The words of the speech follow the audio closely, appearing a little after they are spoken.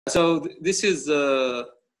So this is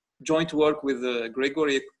joint work with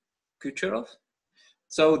Gregory Kucherov.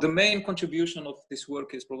 So the main contribution of this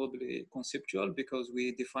work is probably conceptual, because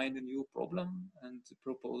we define a new problem and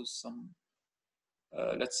propose some,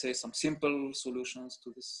 let's say, some simple solutions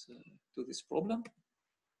to this problem.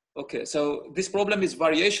 Okay, so this problem is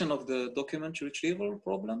variation of the document retrieval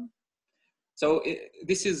problem. So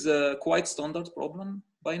this is a quite standard problem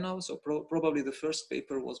by now. So probably the first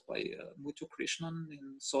paper was by Muthu Krishnan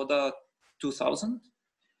in Soda 2000.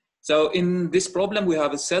 So in this problem, we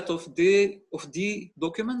have a set of D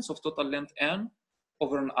documents of total length n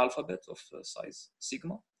over an alphabet of size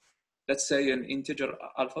sigma, let's say an integer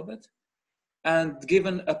alphabet. And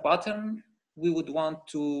given a pattern, we would want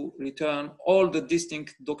to return all the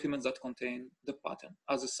distinct documents that contain the pattern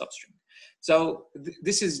as a substring. So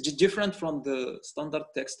this is different from the standard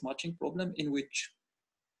text matching problem, in which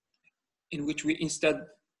we instead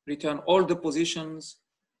return all the positions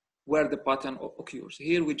where the pattern occurs.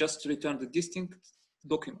 Here we just return the distinct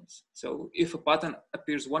documents. So if a pattern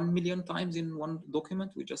appears 1 million times in one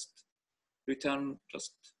document, we just return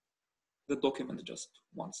just the document just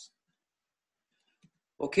once.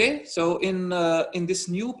 Okay, so in this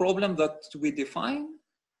new problem that we define,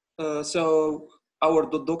 so our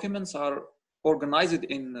documents are organized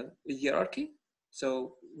in a hierarchy.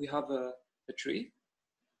 So we have a tree,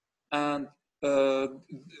 and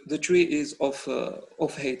the tree is of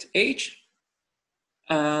height h,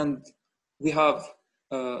 and we have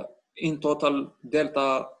in total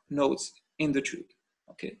delta nodes in the tree.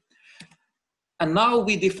 Okay. And now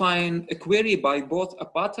we define a query by both a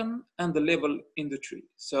pattern and the level in the tree.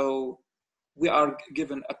 So we are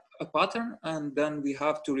given a pattern, and then we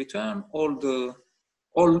have to return all the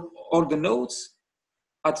nodes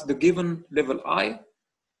at the given level I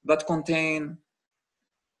that contain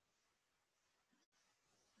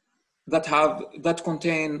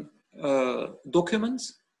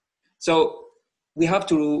documents. So we have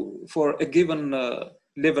to, for a given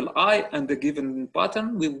level I and a given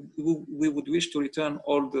pattern, we would wish to return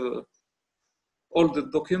all the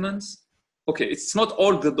documents. Okay, it's not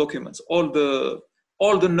all the documents, all the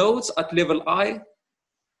nodes at level I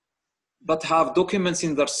that have documents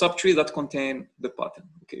in their subtree that contain the pattern.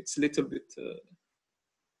 Okay, it's a little bit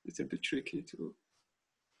tricky to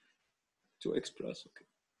express. Okay,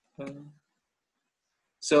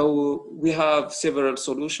 so we have several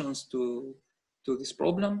solutions to this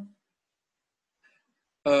problem.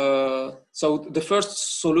 So the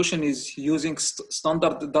first solution is using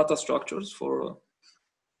standard data structures for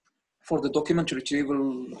the document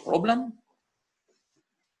retrieval problem.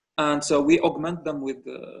 And so we augment them with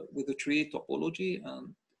the tree topology,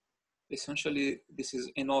 and essentially this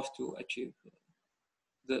is enough to achieve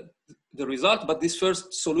the result. But this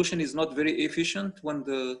first solution is not very efficient when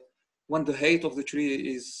the height of the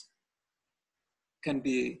tree can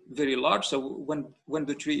be very large. So when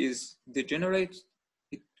the tree is degenerate,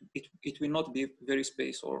 it will not be very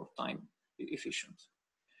space or time efficient.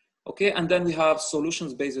 Okay, and then we have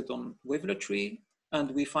solutions based on wavelet tree,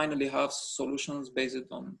 and we finally have solutions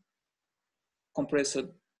based on compressed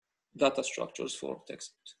data structures for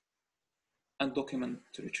text and document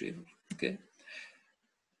retrieval. Okay,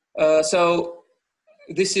 so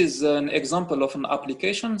this is an example of an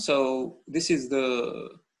application. So this is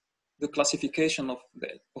the classification of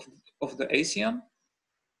the ACM.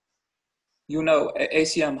 You know,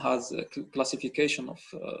 ACM has a classification of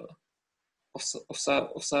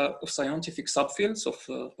scientific subfields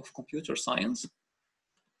of computer science.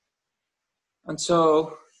 And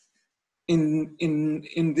so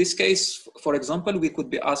in this case, for example, we could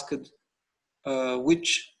be asked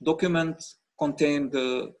which documents contain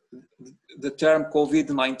the term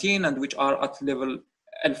COVID-19 and which are at level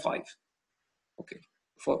L5. Okay,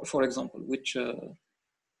 for example, which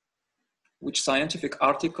scientific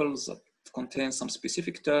articles that contain some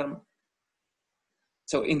specific term.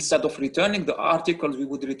 So instead of returning the articles, we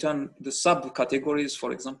would return the subcategories,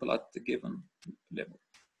 for example, at the given level.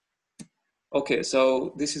 Okay,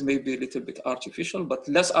 so this is maybe a little bit artificial, but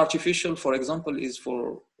less artificial, for example, is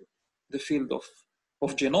for the field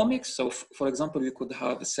of genomics. So for example, we could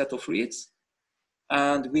have a set of reads,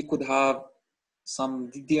 and we could have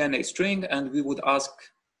some DNA string, and we would ask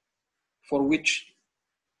for which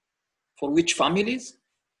families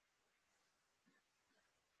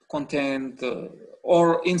contain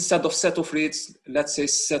or instead of set of reads, let's say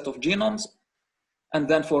set of genomes. And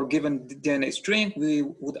then for given DNA string, we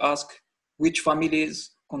would ask which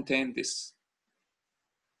families contain this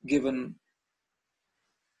given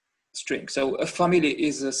string. So a family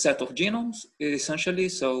is a set of genomes, essentially.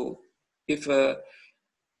 So if that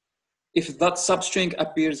substring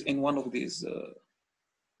appears in one of these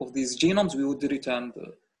of these genomes, we would return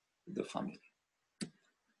the family.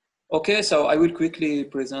 Okay, so I will quickly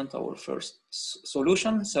present our first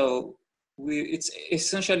solution. So it's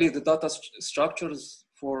essentially the data structures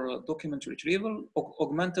for document retrieval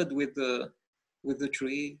augmented with the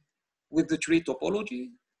tree topology,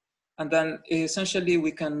 and then essentially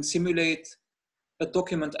we can simulate a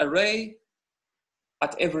document array.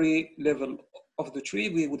 At every level of the tree,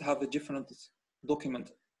 we would have a different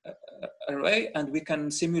document array, and we can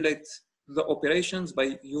simulate the operations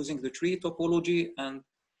by using the tree topology and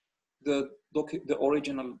the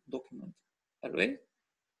original document array.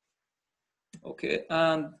 Okay,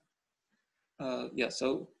 and yeah,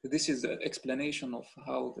 so this is the explanation of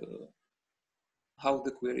how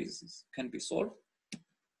the queries can be solved.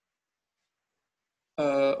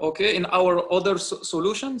 Okay, in our other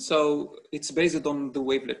solution, so it's based on the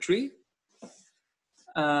wavelet tree.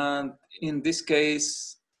 And in this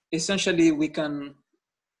case, essentially we can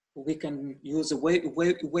use a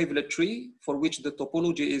wavelet tree for which the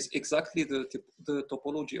topology is exactly the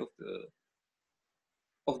topology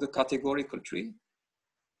of the categorical tree,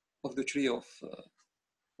 of the tree of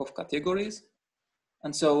categories.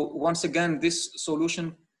 And so once again, this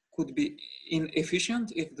solution could be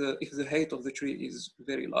inefficient if the height of the tree is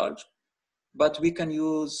very large, but we can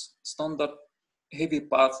use standard heavy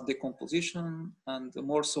path decomposition and a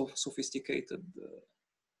more sophisticated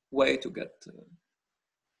way to get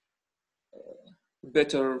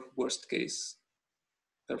better worst case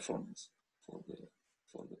performance for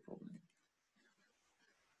the problem.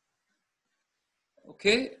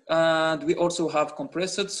 Okay, and we also have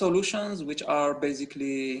compressed solutions, which are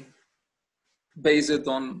basically based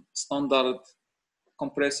on standard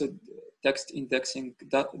compressed text indexing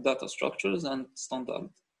data structures and standard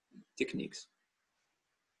techniques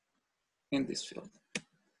in this field.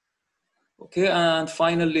 Okay, and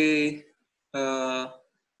finally,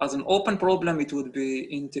 as an open problem, it would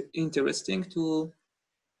be interesting to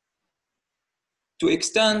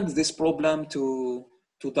extend this problem to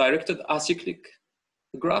directed acyclic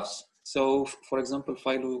graphs. So, for example,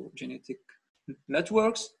 phylogenetic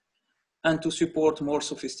networks, and to support more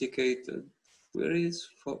sophisticated queries,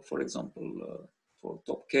 for example, for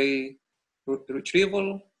top K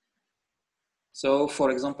retrieval. So,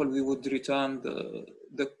 for example, we would return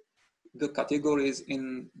the categories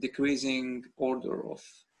in decreasing order of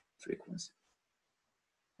frequency.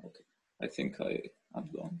 Okay, I think I'm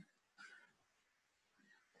done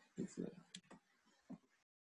with